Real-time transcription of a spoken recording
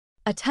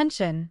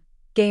Attention,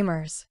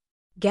 gamers!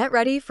 Get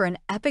ready for an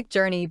epic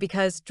journey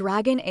because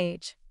Dragon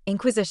Age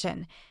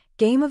Inquisition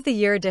Game of the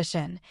Year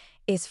Edition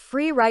is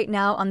free right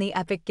now on the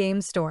Epic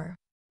Games Store.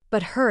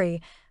 But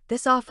hurry,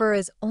 this offer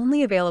is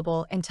only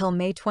available until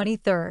May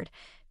 23rd,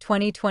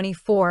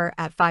 2024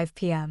 at 5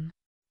 p.m.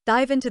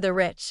 Dive into the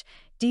rich,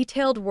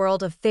 detailed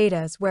world of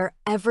Thedas where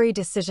every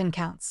decision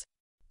counts.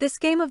 This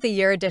Game of the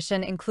Year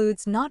edition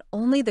includes not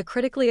only the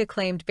critically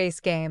acclaimed base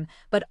game,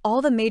 but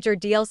all the major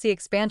DLC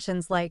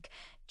expansions like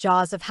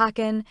Jaws of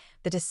Hakken,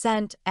 The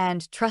Descent,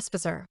 and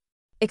Trespasser.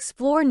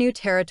 Explore new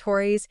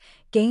territories,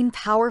 gain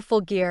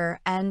powerful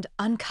gear, and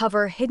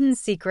uncover hidden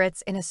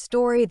secrets in a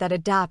story that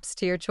adapts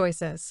to your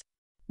choices.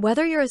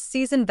 Whether you're a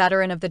seasoned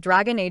veteran of the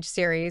Dragon Age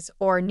series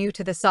or new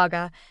to the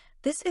saga,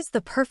 this is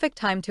the perfect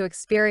time to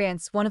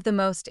experience one of the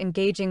most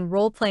engaging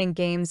role-playing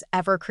games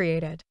ever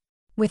created.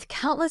 With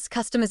countless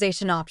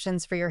customization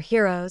options for your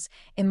heroes,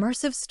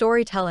 immersive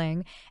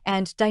storytelling,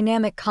 and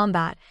dynamic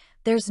combat,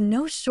 there's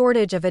no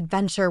shortage of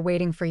adventure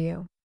waiting for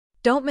you.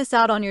 Don't miss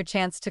out on your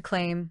chance to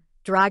claim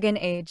Dragon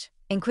Age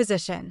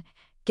Inquisition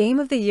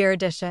Game of the Year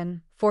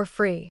Edition for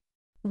free.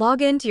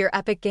 Log in to your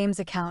Epic Games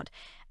account,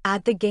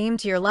 add the game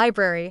to your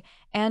library,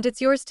 and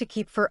it's yours to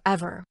keep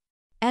forever.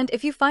 And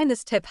if you find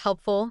this tip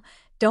helpful,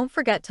 don't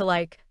forget to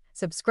like,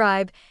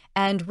 subscribe,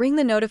 and ring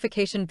the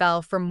notification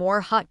bell for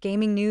more hot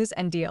gaming news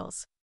and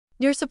deals.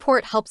 Your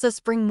support helps us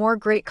bring more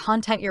great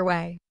content your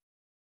way.